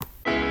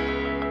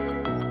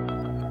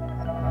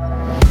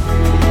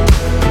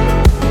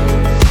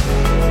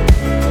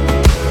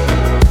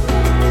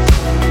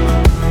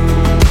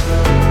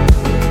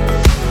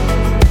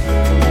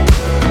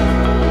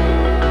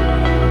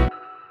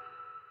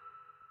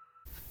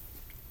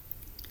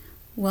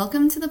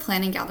Welcome to the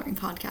Planning Gathering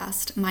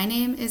podcast. My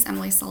name is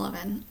Emily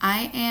Sullivan.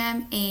 I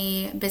am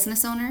a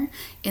business owner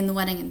in the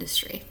wedding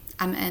industry.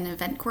 I'm an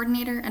event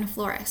coordinator and a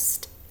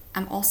florist.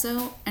 I'm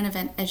also an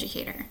event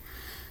educator.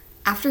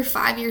 After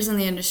 5 years in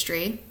the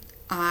industry,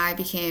 I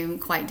became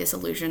quite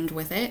disillusioned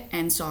with it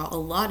and saw a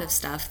lot of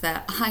stuff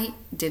that I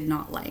did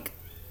not like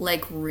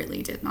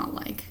really did not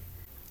like.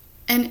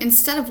 And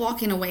instead of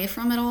walking away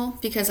from it all,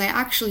 because I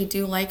actually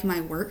do like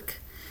my work,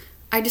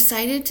 I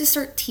decided to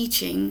start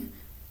teaching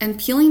and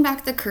peeling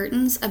back the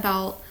curtains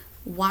about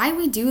why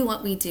we do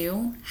what we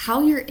do, how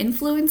you're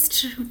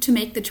influenced to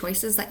make the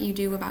choices that you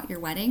do about your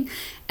wedding,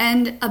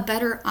 and a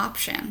better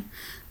option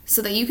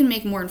so that you can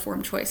make more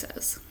informed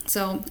choices.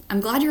 So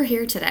I'm glad you're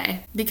here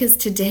today, because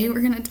today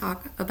we're going to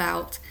talk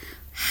about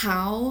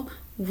how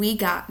we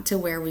got to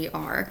where we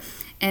are,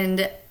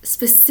 and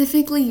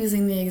specifically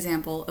using the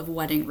example of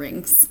wedding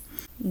rings.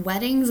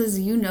 Weddings as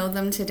you know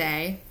them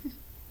today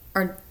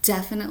are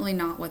definitely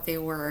not what they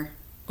were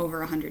over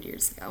 100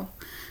 years ago.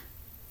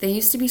 They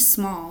used to be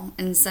small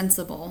and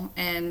sensible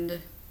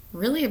and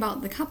really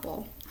about the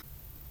couple.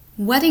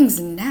 Weddings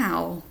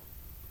now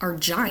are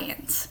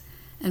giant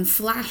and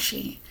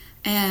flashy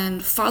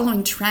and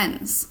following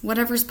trends.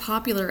 Whatever's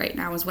popular right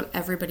now is what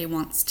everybody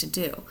wants to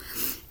do.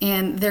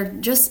 And they're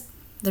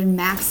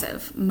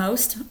massive.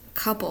 Most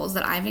couples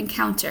that I've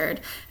encountered,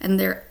 and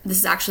this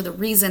is actually the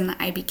reason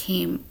I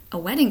became a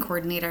wedding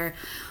coordinator,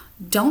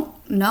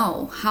 don't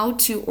know how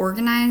to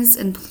organize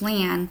and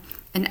plan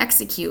and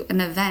execute an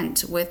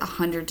event with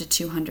 100 to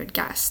 200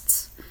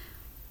 guests.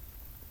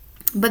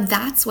 But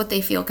that's what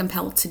they feel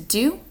compelled to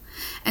do,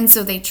 and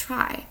so they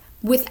try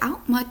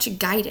without much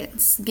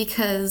guidance,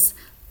 because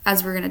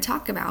as we're going to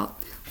talk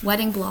about,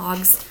 wedding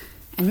blogs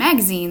and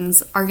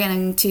magazines are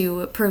going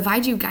to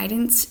provide you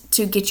guidance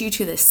to get you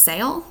to the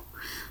sale,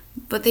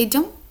 but they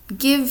don't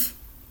give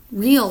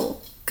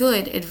real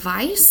good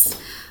advice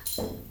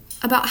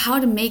about how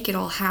to make it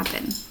all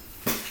happen.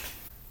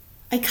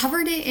 I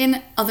covered it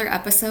in other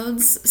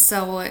episodes,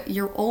 so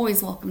you're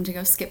always welcome to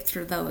go skip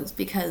through those,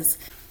 because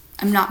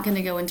I'm not going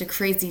to go into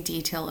crazy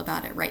detail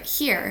about it right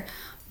here.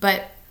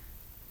 But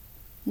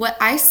what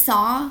I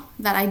saw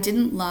that I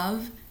didn't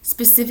love,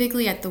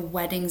 specifically at the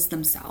weddings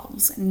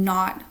themselves,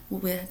 not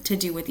to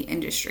do with the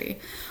industry,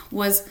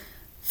 was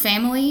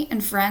family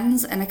and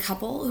friends and a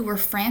couple who were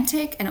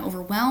frantic and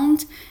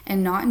overwhelmed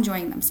and not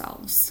enjoying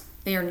themselves.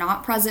 They are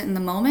not present in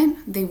the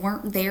moment. They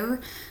weren't there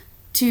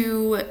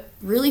to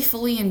really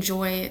fully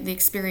enjoy the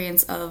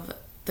experience of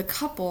the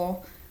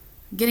couple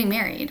getting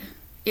married.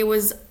 It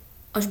was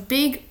a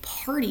big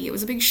party. It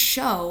was a big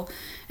show,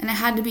 and it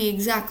had to be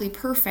exactly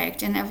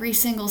perfect, and every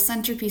single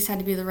centerpiece had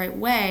to be the right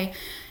way,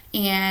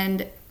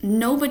 and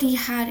nobody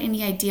had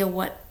any idea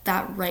what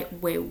that right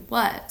way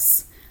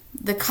was.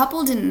 The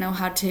couple didn't know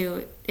how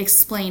to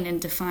explain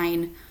and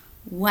define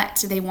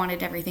what they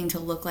wanted everything to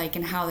look like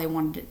and how they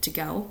wanted it to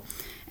go.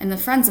 And the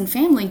friends and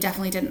family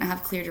definitely didn't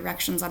have clear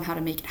directions on how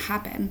to make it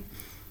happen.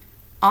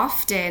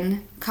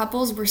 Often,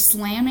 couples were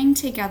slamming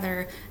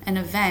together an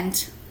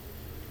event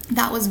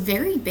that was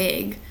very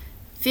big,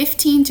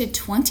 15 to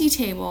 20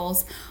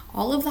 tables,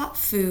 all of that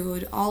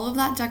food, all of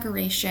that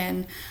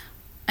decoration,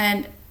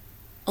 and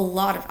a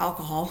lot of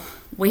alcohol,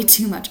 way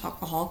too much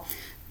alcohol,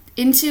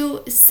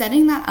 into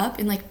setting that up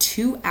in like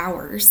 2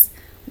 hours,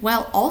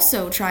 while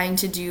also trying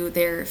to do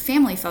their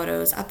family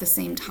photos at the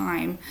same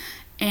time.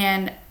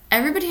 And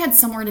everybody had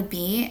somewhere to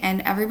be,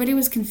 and everybody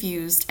was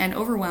confused and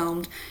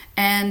overwhelmed,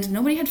 and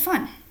nobody had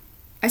fun.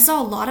 I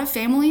saw a lot of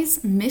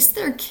families miss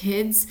their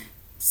kids'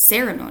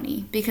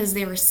 ceremony because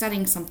they were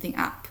setting something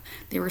up.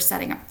 They were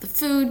setting up the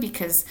food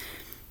because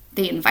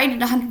they invited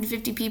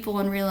 150 people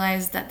and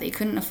realized that they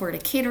couldn't afford a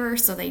caterer,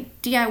 so they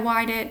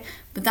DIY'd it,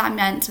 but that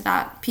meant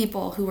that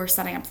people who were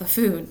setting up the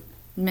food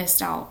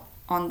missed out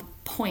on the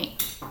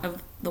point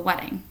of the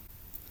wedding.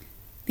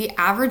 The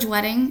average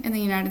wedding in the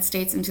United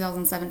States in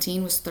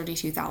 2017 was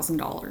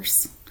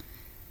 $32,000.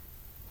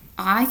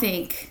 I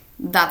think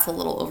that's a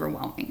little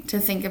overwhelming to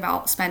think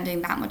about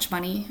spending that much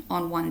money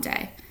on one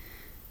day.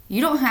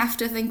 You don't have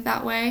to think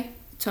that way,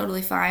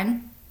 totally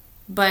fine,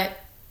 but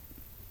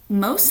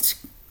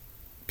most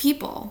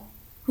people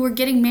who are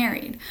getting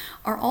married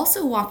are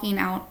also walking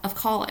out of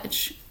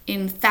college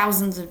in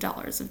thousands of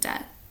dollars of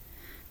debt.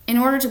 In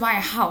order to buy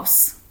a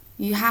house,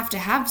 you have to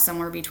have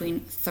somewhere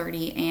between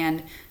 $30,000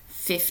 and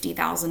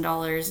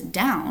 $50,000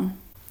 down.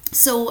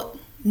 So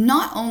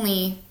not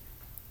only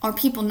are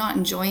people not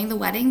enjoying the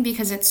wedding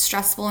because it's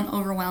stressful and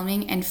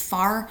overwhelming and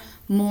far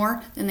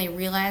more than they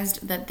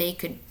realized that they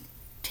could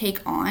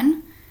take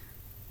on,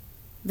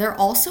 they're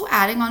also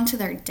adding on to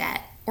their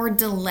debt or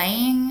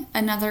delaying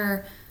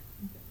another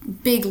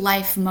big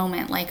life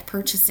moment like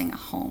purchasing a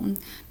home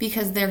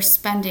because they're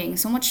spending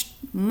so much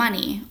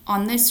money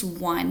on this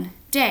one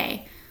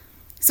day.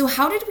 So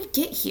how did we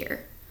get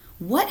here?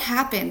 What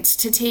happened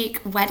to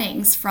take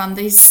weddings from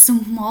these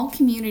small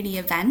community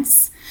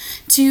events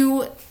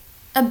to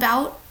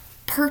about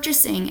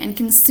purchasing and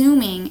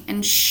consuming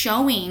and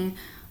showing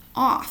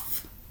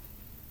off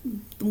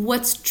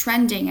what's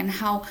trending and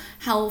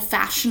how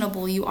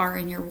fashionable you are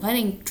in your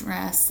wedding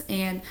dress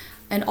and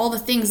all the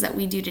things that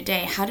we do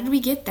today. How did we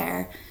get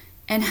there?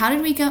 And how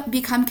did we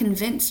become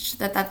convinced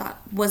that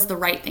was the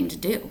right thing to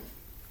do?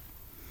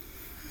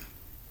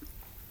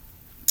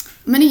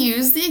 I'm going to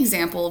use the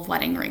example of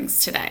wedding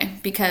rings today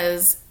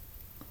because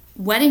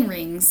wedding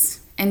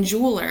rings and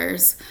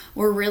jewelers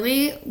were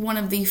really one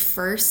of the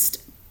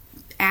first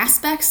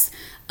aspects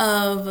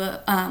of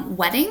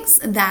weddings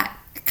that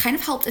kind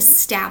of helped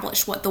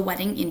establish what the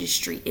wedding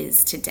industry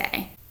is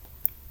today.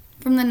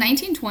 From the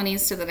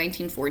 1920s to the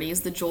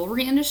 1940s, the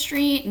jewelry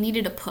industry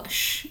needed a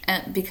push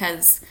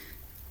because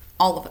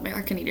all of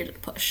America needed a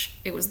push.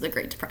 It was the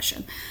Great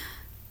Depression.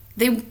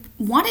 They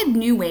wanted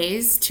new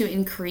ways to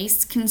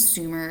increase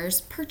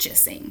consumers'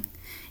 purchasing,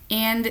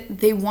 and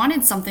they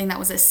wanted something that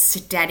was a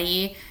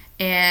steady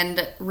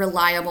and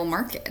reliable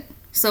market.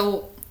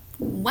 So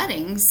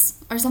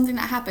weddings are something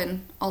that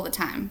happen all the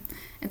time.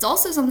 It's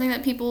also something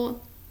that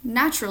people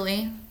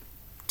naturally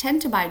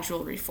tend to buy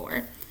jewelry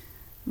for,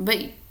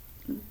 but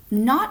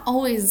not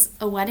always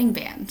a wedding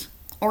band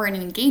or an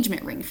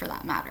engagement ring for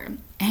that matter,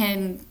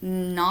 and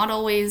not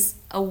always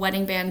a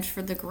wedding band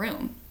for the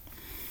groom.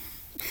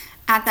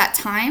 At that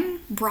time,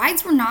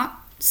 brides were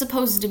not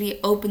supposed to be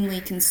openly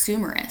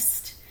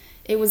consumerist.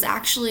 It was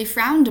actually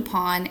frowned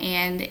upon,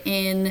 and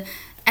in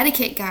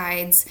etiquette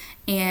guides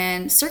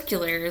and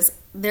circulars,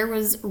 there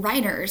was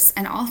writers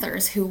and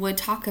authors who would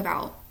talk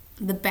about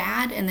the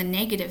bad and the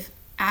negative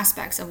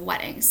aspects of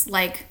weddings.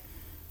 Like,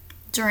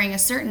 during a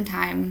certain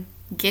time,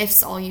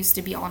 gifts all used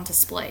to be on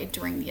display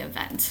during the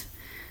event.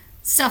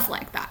 Stuff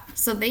like that.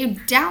 So they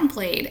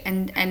downplayed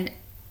and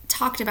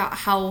talked about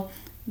how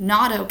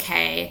not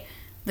okay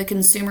the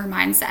consumer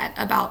mindset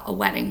about a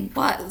wedding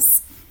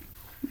was.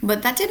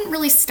 But that didn't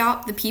really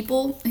stop the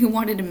people who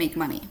wanted to make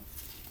money.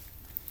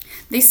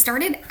 They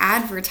started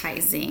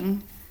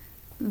advertising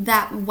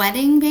that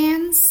wedding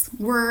bands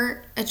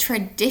were a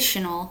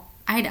traditional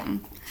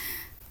item.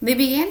 They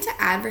began to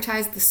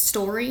advertise the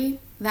story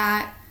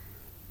that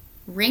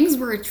rings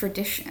were a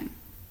tradition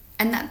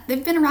and that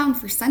they've been around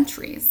for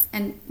centuries,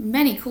 and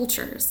many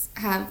cultures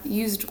have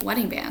used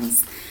wedding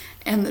bands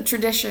and the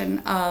tradition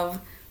of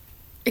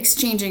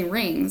exchanging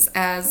rings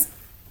as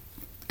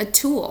a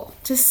tool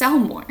to sell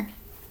more.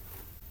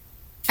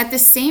 At the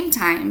same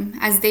time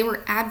as they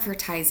were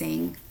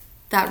advertising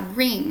that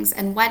rings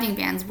and wedding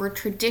bands were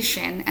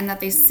tradition and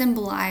that they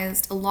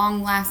symbolized a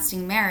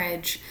long-lasting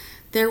marriage,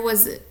 there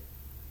was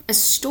a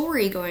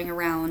story going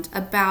around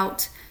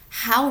about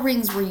how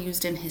rings were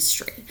used in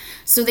history.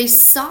 So they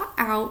sought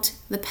out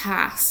the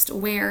past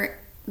where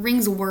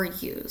rings were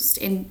used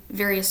in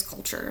various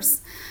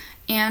cultures,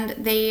 and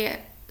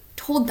they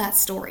told that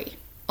story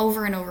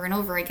over and over and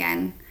over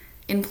again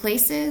in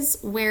places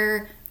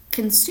where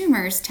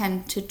consumers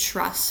tend to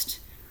trust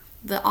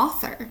the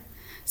author.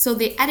 So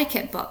the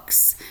etiquette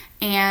books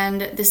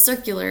and the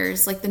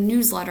circulars, like the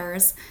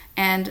newsletters,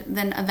 and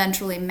then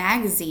eventually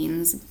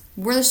magazines,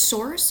 were the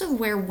source of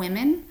where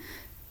women,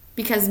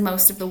 because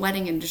most of the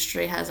wedding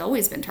industry has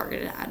always been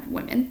targeted at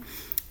women,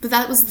 but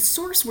that was the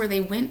source where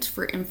they went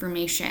for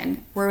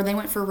information, where they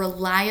went for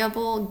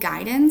reliable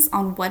guidance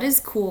on what is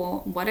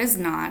cool, what is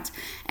not,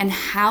 and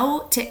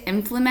how to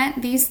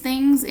implement these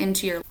things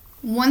into your life.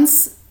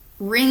 Once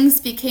rings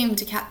became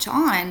to catch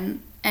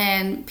on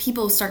and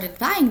people started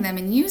buying them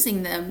and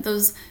using them,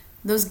 those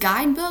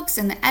guidebooks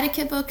and the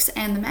etiquette books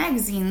and the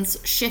magazines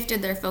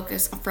shifted their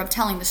focus from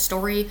telling the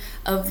story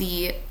of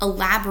the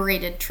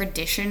elaborated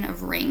tradition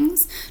of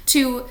rings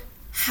to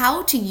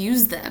how to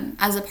use them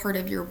as a part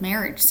of your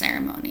marriage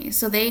ceremony.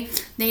 So they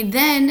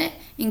then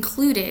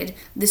included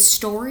the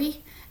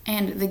story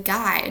and the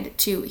guide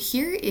to,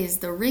 here is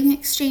the ring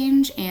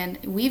exchange, and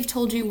we've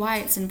told you why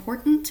it's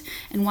important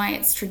and why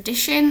it's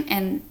tradition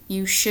and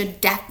you should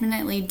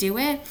definitely do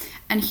it,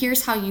 and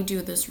here's how you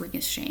do this ring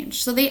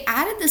exchange. So they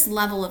added this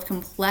level of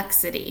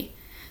complexity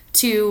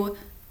to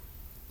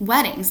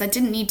weddings that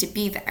didn't need to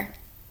be there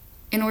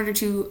in order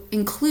to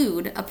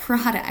include a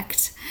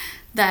product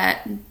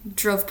that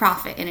drove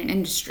profit in an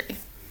industry.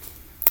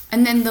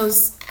 And then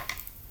those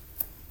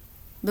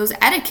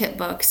etiquette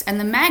books and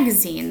the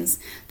magazines,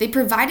 they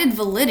provided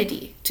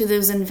validity to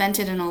those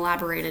invented and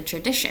elaborated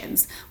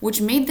traditions,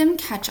 which made them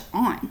catch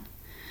on.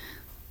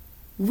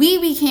 We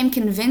became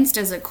convinced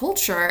as a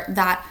culture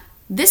that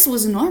this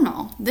was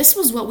normal. This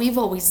was what we've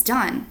always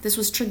done. This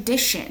was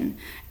tradition,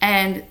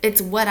 and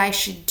it's what I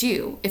should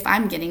do if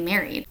I'm getting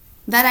married.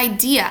 That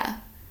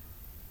idea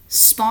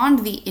spawned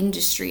the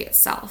industry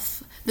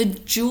itself. The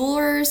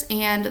jewelers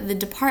and the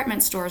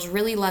department stores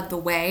really led the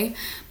way,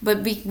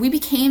 but we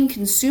became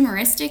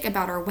consumeristic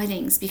about our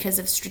weddings because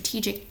of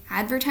strategic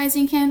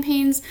advertising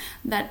campaigns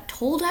that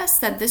told us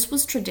that this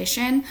was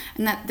tradition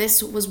and that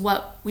this was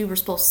what we were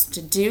supposed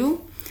to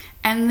do.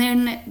 And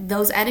then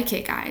those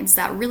etiquette guides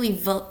that really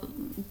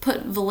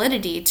put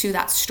validity to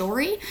that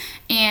story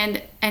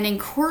and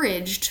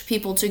encouraged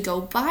people to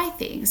go buy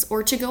things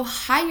or to go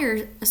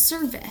hire a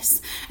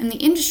service. And the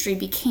industry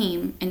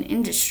became an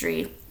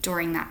industry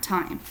during that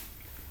time.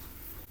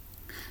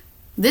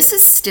 This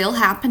is still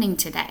happening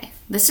today.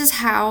 This is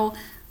how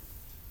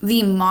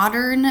the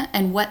modern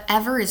and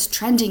whatever is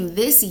trending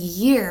this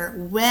year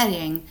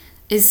wedding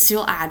is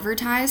still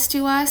advertised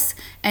to us,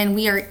 and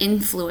we are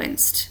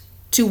influenced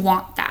to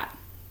want that.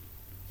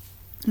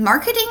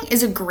 Marketing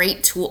is a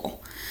great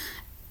tool.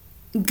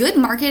 Good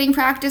marketing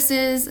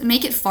practices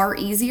make it far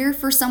easier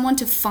for someone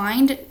to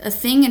find a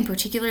thing in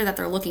particular that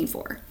they're looking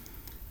for.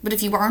 But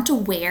if you aren't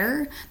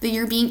aware that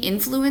you're being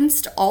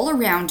influenced all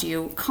around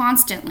you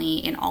constantly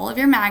in all of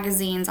your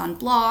magazines, on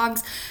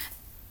blogs,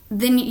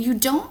 then you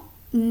don't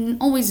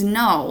always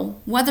know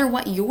whether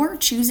what you're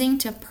choosing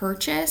to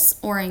purchase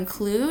or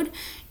include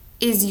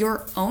is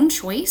your own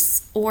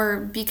choice or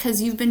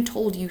because you've been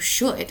told you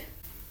should.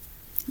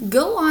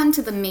 Go on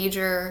to the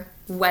major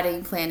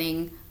wedding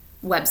planning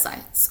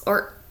websites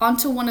or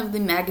onto one of the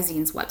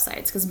magazine's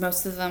websites, because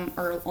most of them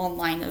are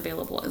online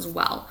available as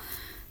well.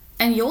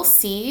 And you'll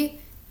see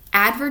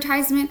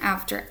advertisement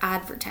after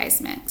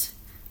advertisement.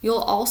 You'll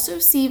also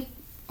see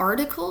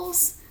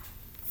articles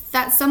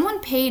that someone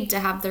paid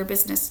to have their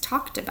business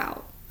talked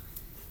about.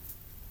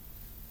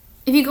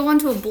 If you go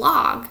onto a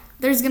blog,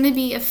 there's going to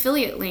be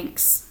affiliate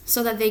links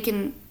so that they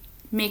can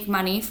make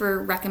money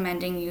for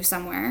recommending you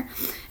somewhere.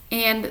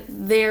 And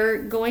they're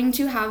going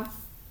to have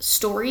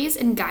stories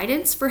and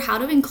guidance for how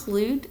to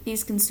include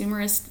these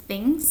consumerist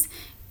things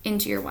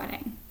into your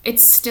wedding.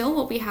 It's still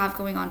what we have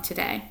going on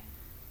today.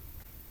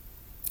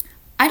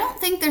 I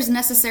don't think there's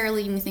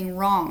necessarily anything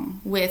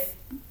wrong with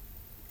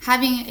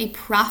having a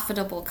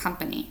profitable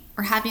company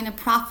or having a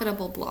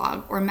profitable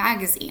blog or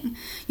magazine.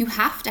 You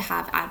have to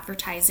have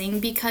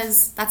advertising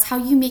because that's how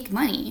you make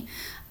money.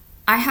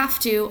 I have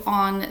to,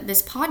 on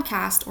this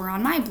podcast or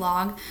on my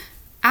blog,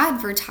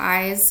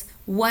 advertise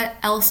what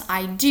else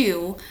I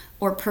do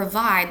or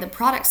provide, the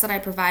products that I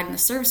provide and the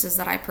services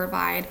that I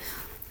provide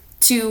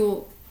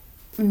to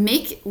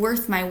make it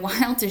worth my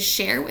while to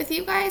share with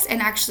you guys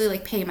and actually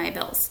pay my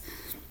bills.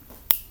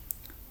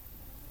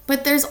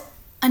 But there's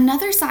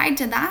another side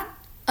to that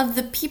of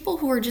the people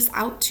who are just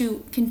out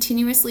to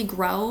continuously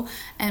grow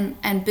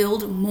and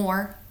build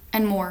more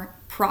and more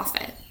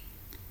profit.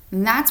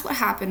 And that's what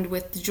happened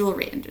with the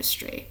jewelry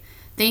industry.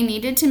 They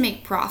needed to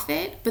make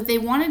profit, but they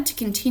wanted to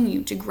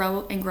continue to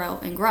grow and grow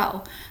and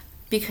grow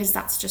because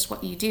that's just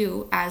what you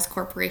do as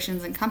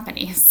corporations and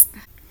companies.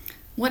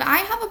 What I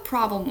have a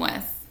problem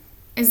with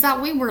is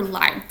that we were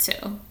lied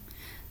to.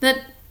 That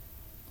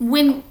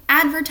when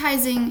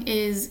advertising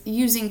is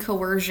using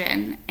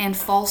coercion and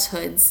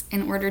falsehoods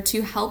in order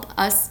to help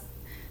us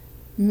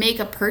make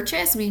a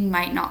purchase we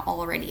might not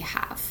already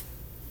have.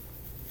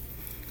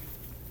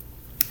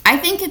 I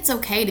think it's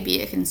okay to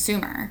be a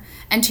consumer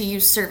and to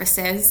use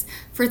services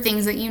for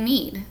things that you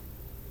need.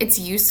 It's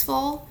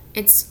useful,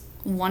 it's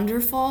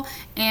wonderful,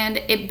 and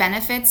it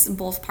benefits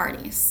both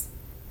parties.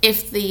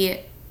 If the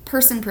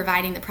person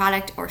providing the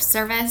product or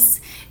service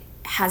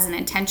has an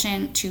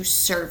intention to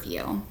serve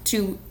you,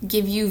 to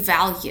give you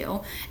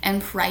value,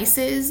 and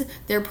prices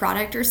their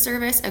product or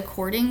service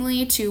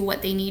accordingly to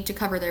what they need to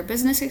cover their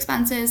business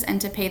expenses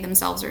and to pay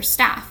themselves or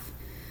staff.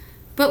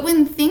 But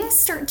when things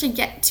start to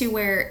get to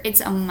where it's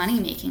a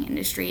money-making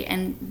industry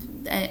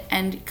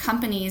and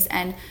companies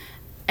and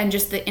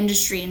just the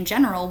industry in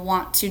general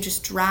want to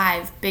just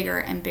drive bigger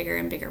and bigger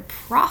and bigger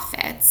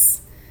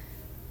profits,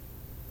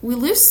 we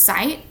lose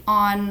sight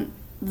on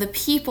the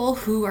people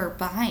who are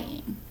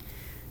buying.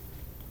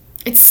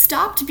 It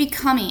stopped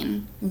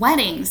becoming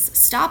weddings,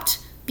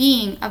 stopped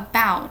being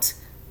about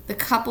the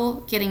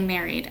couple getting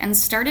married and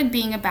started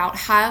being about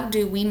how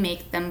do we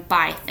make them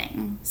buy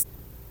things.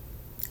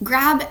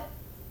 Grab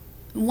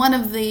one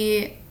of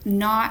the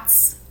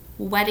Knott's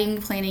wedding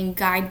planning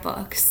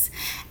guidebooks,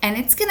 and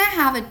it's gonna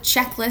have a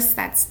checklist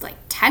that's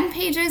 10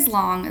 pages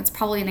long. It's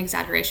probably an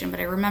exaggeration,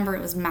 but I remember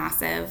it was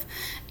massive,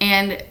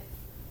 and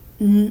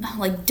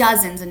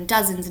dozens and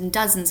dozens and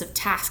dozens of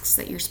tasks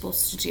that you're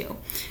supposed to do.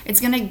 It's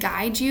going to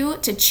guide you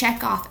to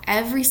check off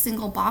every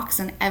single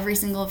box in every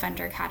single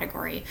vendor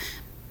category.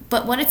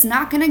 But what it's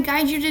not going to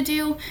guide you to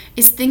do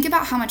is think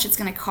about how much it's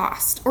going to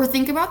cost, or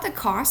think about the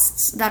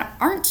costs that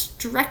aren't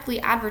directly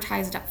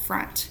advertised up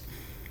front,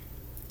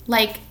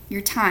 like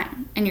your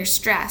time and your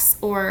stress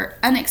or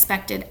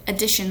unexpected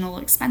additional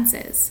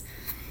expenses.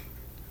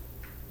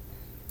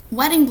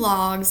 Wedding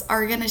blogs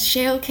are going to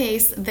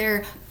showcase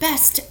their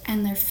best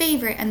and their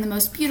favorite and the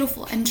most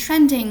beautiful and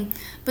trending,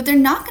 but they're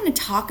not going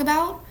to talk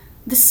about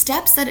the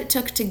steps that it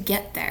took to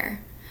get there,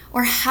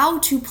 or how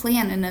to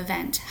plan an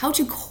event, how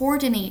to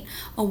coordinate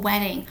a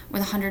wedding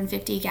with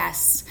 150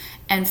 guests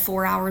and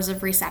 4 hours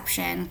of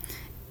reception.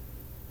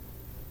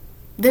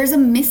 There's a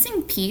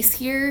missing piece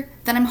here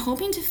that I'm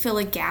hoping to fill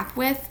a gap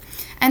with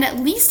and at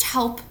least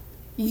help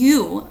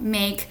you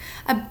make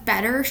a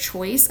better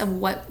choice of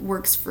what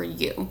works for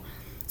you.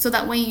 So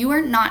that way you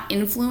are not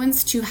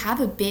influenced to have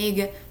a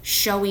big,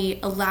 showy,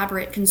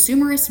 elaborate,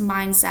 consumerist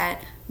mindset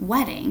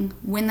wedding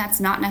when that's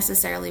not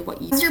necessarily what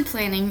you do. As you're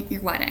planning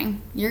your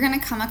wedding, you're going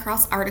to come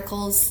across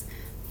articles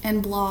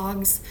and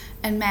blogs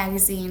and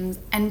magazines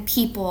and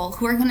people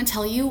who are going to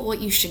tell you what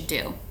you should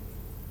do.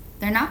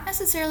 They're not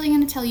necessarily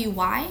going to tell you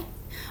why,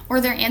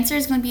 Or their answer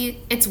is going to be,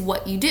 it's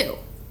what you do.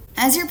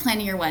 As you're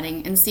planning your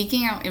wedding and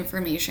seeking out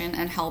information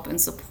and help and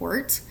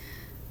support,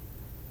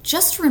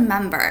 just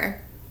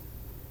remember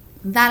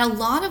that a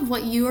lot of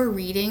what you are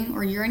reading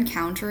or you're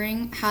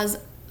encountering has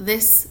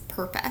this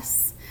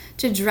purpose: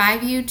 to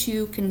drive you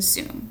to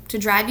consume, to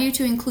drive you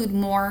to include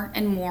more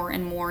and more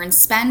and more and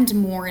spend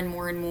more and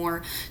more and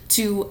more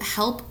to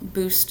help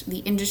boost the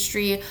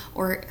industry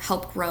or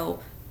help grow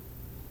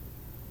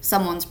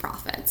someone's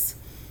profits.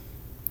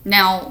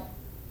 Now,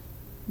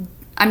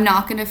 I'm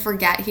not going to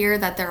forget here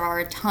that there are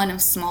a ton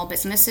of small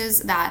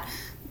businesses that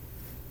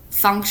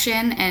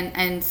function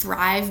and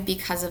thrive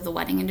because of the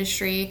wedding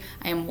industry.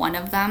 I am one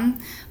of them,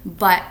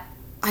 but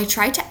I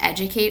try to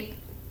educate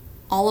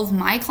all of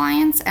my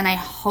clients, and I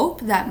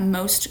hope that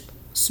most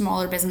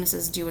smaller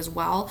businesses do as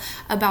well,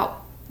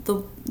 about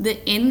the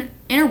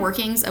inner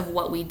workings of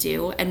what we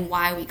do and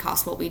why we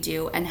cost what we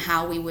do and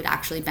how we would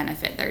actually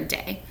benefit their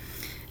day,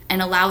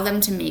 and allow them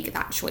to make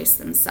that choice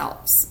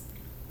themselves.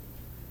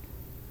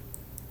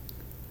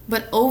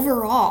 But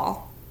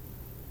overall,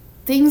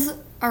 things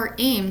are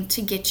aimed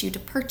to get you to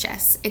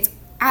purchase. It's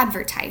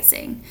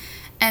advertising,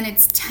 and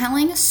it's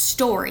telling a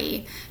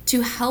story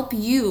to help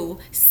you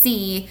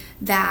see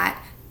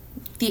that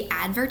the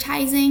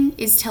advertising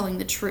is telling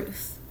the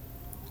truth.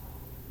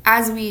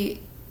 As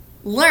we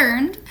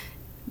learned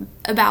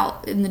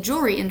about in the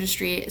jewelry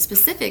industry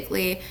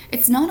specifically,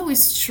 it's not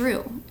always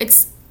true.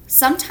 It's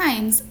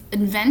sometimes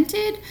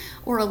invented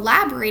or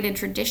elaborated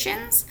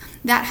traditions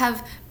that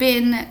have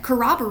been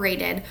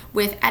corroborated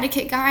with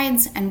etiquette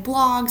guides and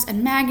blogs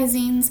and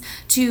magazines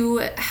to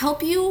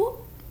help you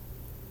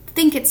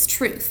think it's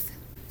truth.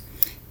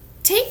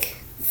 Take,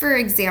 for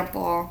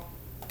example,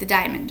 the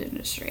diamond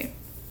industry.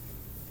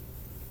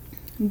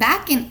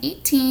 Back in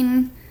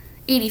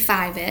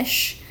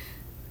 1885-ish,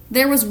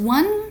 there was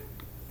one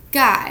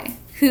guy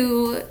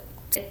who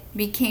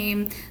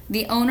became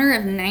the owner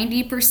of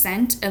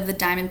 90% of the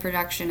diamond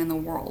production in the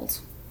world.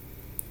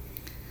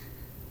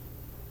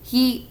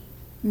 He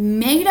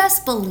made us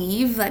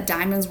believe that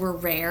diamonds were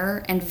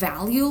rare and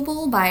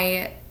valuable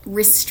by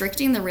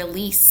restricting the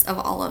release of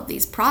all of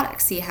these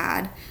products he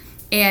had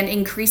and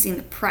increasing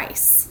the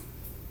price.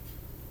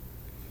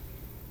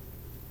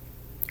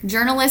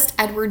 Journalist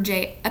Edward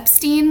J.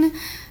 Epstein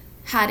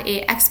had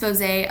an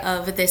expose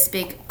of this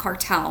big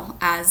cartel,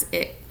 as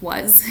it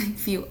was,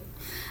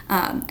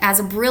 as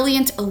a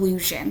brilliant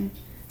illusion.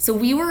 So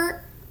we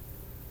were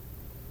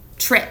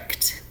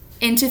tricked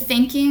into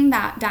thinking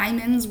that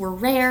diamonds were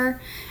rare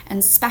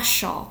and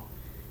special,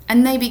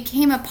 and they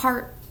became a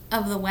part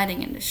of the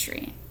wedding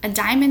industry. A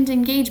diamond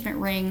engagement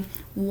ring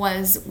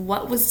was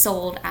what was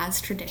sold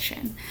as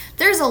tradition.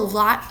 There's a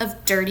lot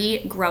of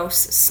dirty, gross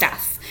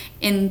stuff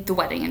in the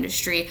wedding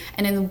industry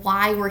and in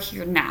why we're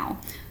here now.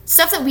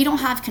 Stuff that we don't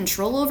have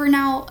control over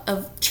now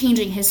of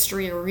changing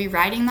history or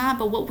rewriting that,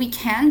 but what we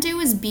can do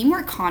is be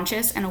more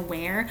conscious and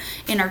aware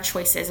in our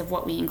choices of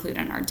what we include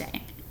in our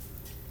day.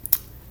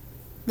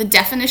 The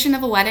definition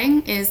of a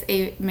wedding is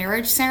a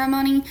marriage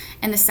ceremony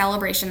and the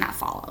celebration that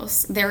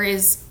follows. There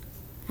is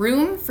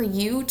room for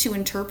you to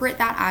interpret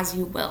that as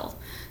you will.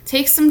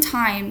 Take some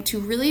time to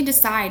really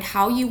decide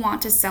how you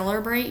want to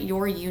celebrate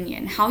your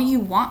union, how you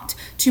want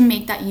to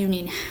make that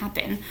union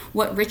happen.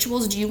 What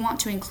rituals do you want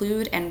to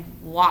include and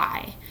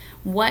why?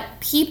 What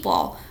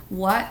people,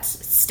 what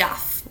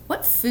stuff,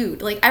 what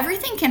food? Like,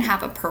 everything can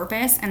have a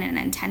purpose and an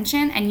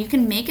intention, and you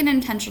can make an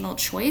intentional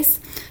choice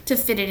to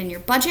fit it in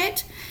your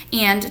budget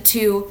and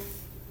to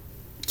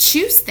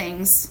choose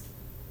things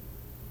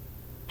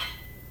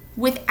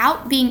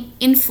without being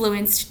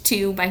influenced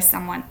to by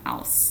someone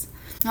else.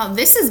 Now,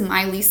 this is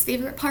my least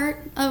favorite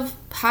part of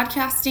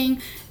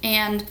podcasting,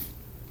 and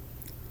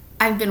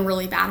I've been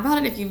really bad about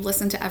it. If you've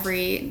listened to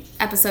every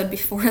episode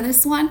before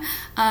this one,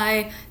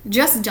 I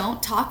just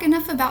don't talk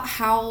enough about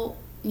how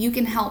you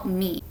can help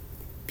me.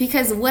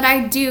 Because what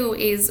I do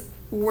is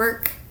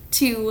work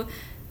to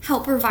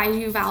help provide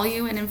you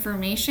value and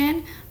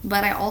information,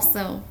 but I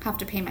also have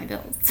to pay my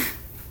bills.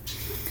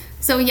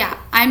 So yeah,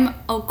 I'm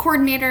a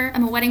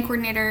wedding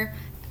coordinator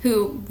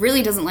who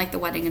really doesn't like the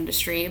wedding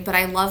industry, but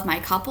I love my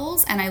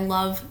couples and I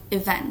love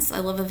events. I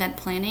love event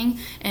planning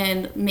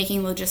and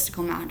making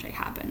logistical magic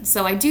happen.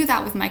 So I do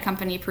that with my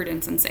company,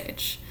 Prudence and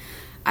Sage.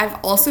 I've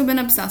also been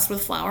obsessed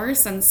with flowers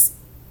since,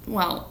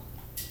 well,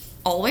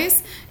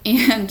 always,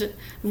 and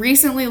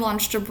recently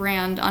launched a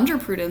brand under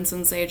Prudence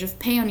and Sage of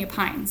Peonia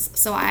Pines.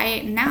 So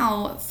I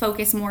now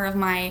focus more of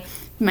my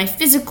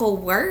physical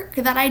work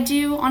that I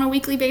do on a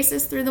weekly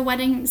basis through the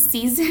wedding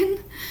season.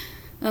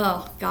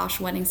 Oh gosh,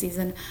 wedding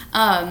season.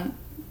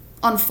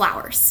 On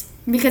flowers,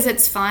 because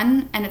it's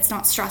fun and it's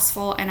not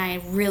stressful, and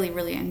I really,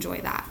 really enjoy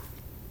that.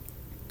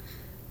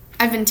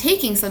 I've been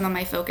taking some of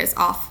my focus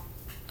off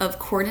of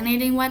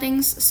coordinating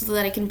weddings so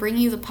that I can bring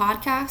you the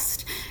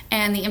podcast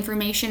and the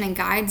information and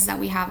guides that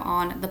we have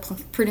on the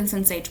Prudence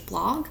and Sage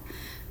blog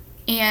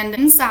and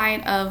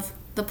inside of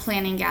the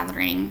planning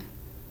gathering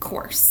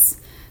course.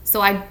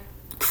 So I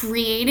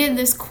created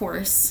this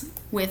course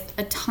with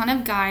a ton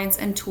of guides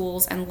and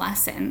tools and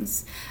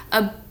lessons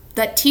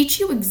that teach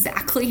you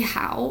exactly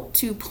how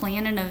to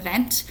plan an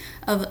event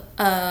of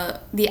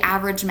the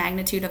average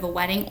magnitude of a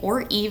wedding,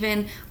 or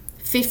even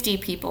 50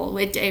 people.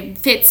 It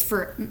fits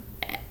for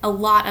a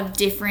lot of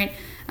different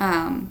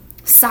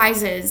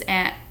sizes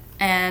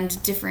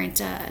and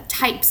different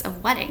types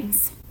of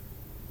weddings.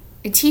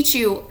 It teaches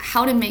you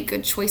how to make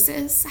good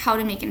choices, how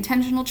to make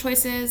intentional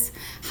choices,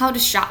 how to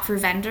shop for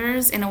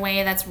vendors in a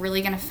way that's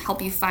really going to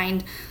help you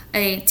find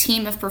a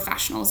team of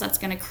professionals that's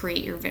going to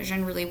create your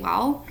vision really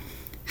well,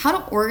 how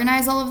to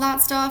organize all of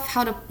that stuff,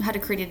 how to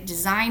create a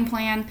design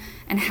plan,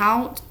 and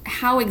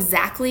how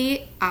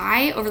exactly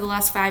I, over the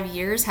last 5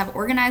 years, have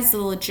organized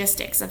the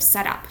logistics of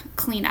setup,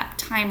 cleanup,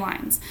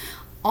 timelines,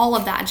 all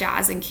of that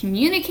jazz, and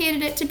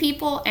communicated it to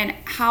people, and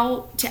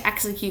how to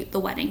execute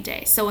the wedding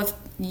day. So if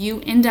you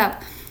end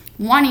up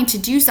wanting to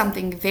do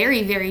something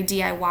very, very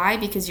DIY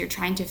because you're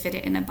trying to fit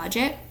it in a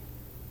budget,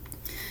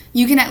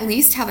 you can at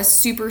least have a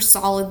super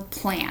solid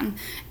plan,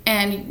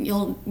 and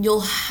you'll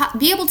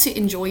be able to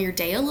enjoy your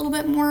day a little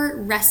bit more,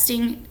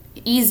 resting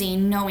easy,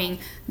 knowing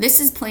this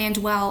is planned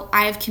well,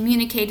 I have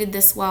communicated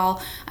this well,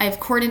 I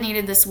have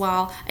coordinated this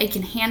well, I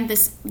can hand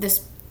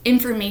this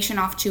information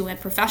off to a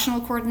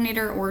professional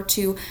coordinator or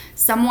to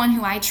someone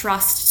who I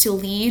trust to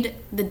lead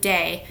the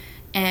day,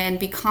 and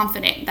be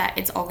confident that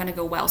it's all going to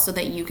go well so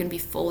that you can be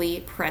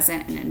fully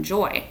present and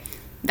enjoy.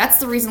 That's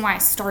the reason why I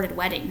started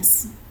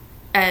weddings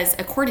as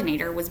a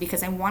coordinator, was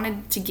because I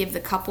wanted to give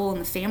the couple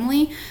and the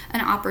family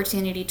an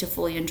opportunity to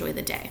fully enjoy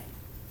the day.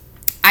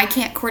 I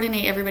can't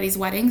coordinate everybody's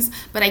weddings,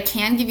 but I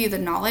can give you the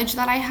knowledge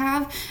that I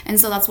have, and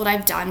so that's what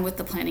I've done with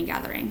the planning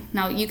gathering.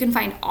 Now, you can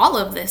find all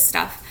of this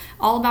stuff,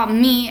 all about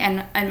me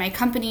and my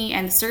company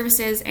and the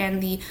services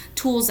and the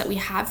tools that we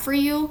have for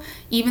you,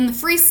 even the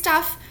free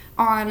stuff,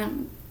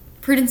 on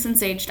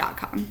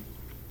prudenceandsage.com.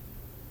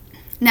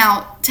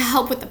 Now, to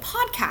help with the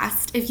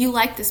podcast, if you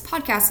like this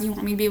podcast and you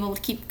want me to be able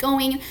to keep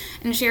going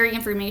and sharing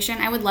information,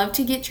 I would love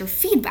to get your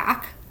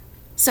feedback.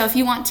 So if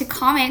you want to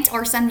comment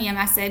or send me a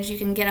message, you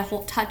can get a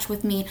hold touch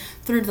with me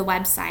through the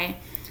website.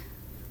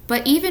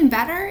 But even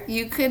better,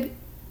 you could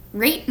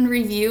rate and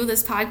review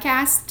this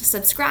podcast,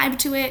 subscribe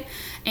to it,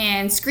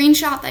 and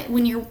screenshot that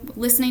when you're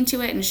listening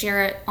to it and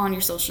share it on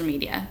your social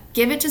media.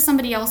 Give it to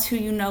somebody else who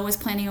you know is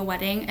planning a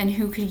wedding and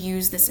who could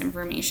use this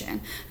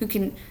information, who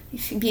can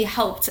be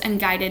helped and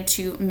guided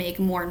to make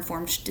more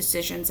informed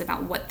decisions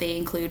about what they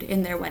include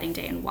in their wedding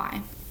day and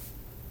why.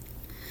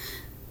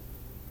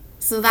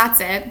 So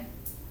that's it.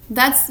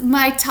 That's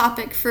my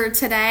topic for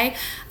today.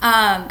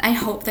 I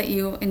hope that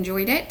you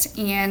enjoyed it,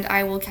 and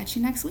I will catch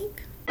you next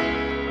week.